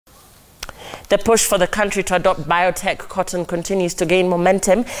The push for the country to adopt biotech cotton continues to gain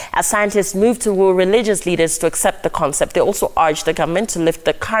momentum as scientists move to woo religious leaders to accept the concept. They also urge the government to lift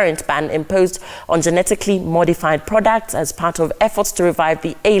the current ban imposed on genetically modified products as part of efforts to revive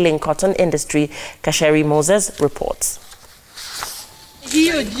the ailing cotton industry. Kasheri Moses reports.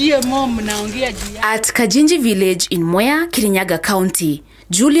 At Kajinji village in Mwea, Kirinyaga County,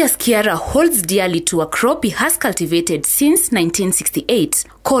 JULIUS KIARA holds dearly to a crop he has cultivated since 1968,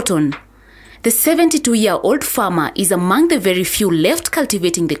 cotton. The 72-year-old farmer is among the very few left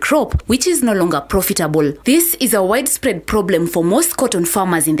cultivating the crop, which is no longer profitable. This is a widespread problem for most cotton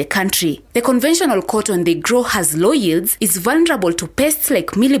farmers in the country. The conventional cotton they grow has low yields, is vulnerable to pests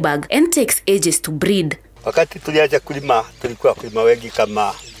like mealybug, and takes ages to breed. Wakati tulianza kulima, tulikuwa kulima wengi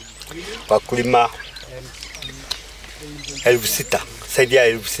kama wakulima 6,000, zaidi ya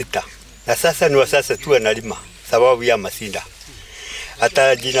 6,000. Na sasa ni wasasa tu wanalima sababu ya masinda.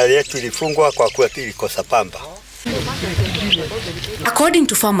 Hata jina letu ilifungwa kwa kuwa ilikosa pamba. According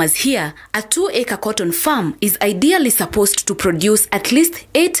to farmers here, a 2-acre cotton farm is ideally supposed to produce at least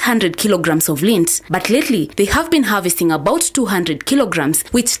 800 kilograms of lint, but lately they have been harvesting about 200 kilograms,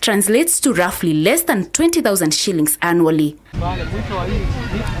 which translates to roughly less than 20,000 shillings annually.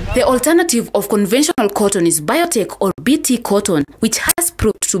 The alternative of conventional cotton is biotech or BT cotton, which has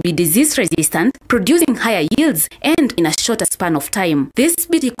proved to be disease resistant, producing higher yields and in a shorter span of time. This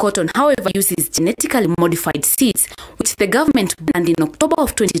BT cotton, however, uses genetically modified seeds, which the government banned in October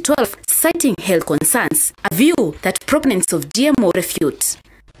of 2012, citing health concerns, a view that proponents of GMO refute.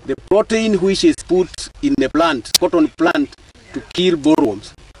 The protein which is put in the plant, cotton plant, to kill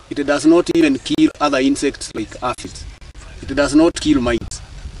bollworms, it does not even kill other insects like aphids. It does not kill mites.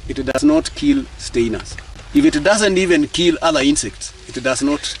 It does not kill stainers. If it doesn't even kill other insects, it does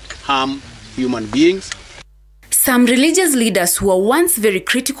not harm human beings. Some religious leaders who were once very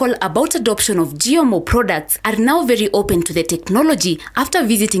critical about adoption of GMO products are now very open to the technology after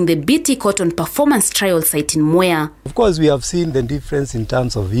visiting the BT cotton performance trial site in Mwea. Of course, we have seen the difference in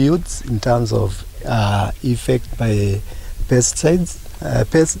terms of yields, in terms of effect by pesticides,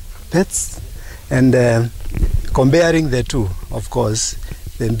 pests, and comparing the two, of course,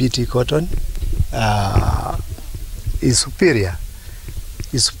 the BT cotton is superior.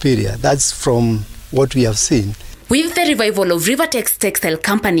 That's from what we have seen. With the revival of Rivertex Textile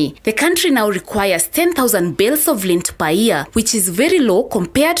Company, the country now requires 10,000 bales of lint per year, which is very low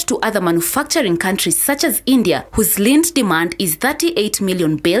compared to other manufacturing countries such as India, whose lint demand is 38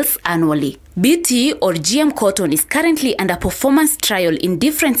 million bales annually. BT or GM cotton is currently under performance trial in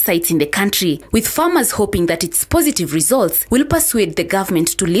different sites in the country, with farmers hoping that its positive results will persuade the government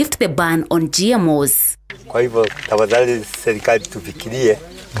to lift the ban on GMOs. Kwa hivyo tafadhali serikali tufikirie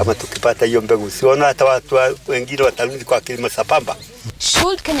kama tukipata hiyo mbegu, siona hata watu wengine watarudi kwa kilimo cha pamba.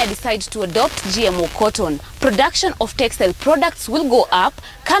 Should Kenya decide to adopt GMO cotton, production of textile products will go up,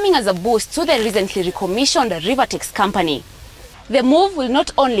 coming as a boost to the recently recommissioned Rivertex company. The move will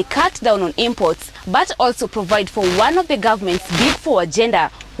not only cut down on imports, but also provide for one of the government's big four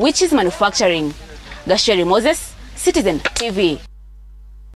agenda, which is manufacturing. Kasheri Moses, Citizen TV.